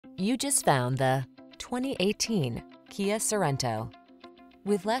You just found the 2018 Kia Sorento.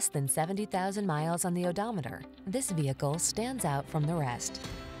 With less than 70,000 miles on the odometer, this vehicle stands out from the rest.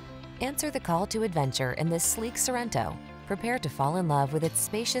 Answer the call to adventure in this sleek Sorento. Prepare to fall in love with its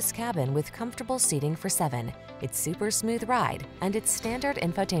spacious cabin with comfortable seating for 7, its super smooth ride, and its standard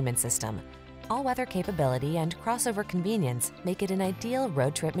infotainment system. All-weather capability and crossover convenience make it an ideal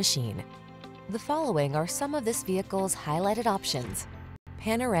road trip machine. The following are some of this vehicle's highlighted options: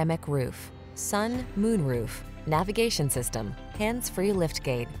 panoramic roof, sun, moon roof, navigation system, hands-free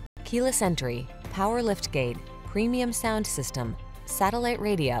liftgate, keyless entry, power liftgate, premium sound system, satellite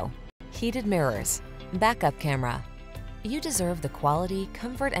radio, heated mirrors, backup camera. You deserve the quality,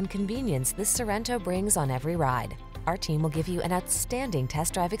 comfort, and convenience this Sorento brings on every ride. Our team will give you an outstanding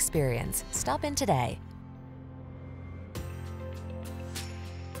test drive experience. Stop in today.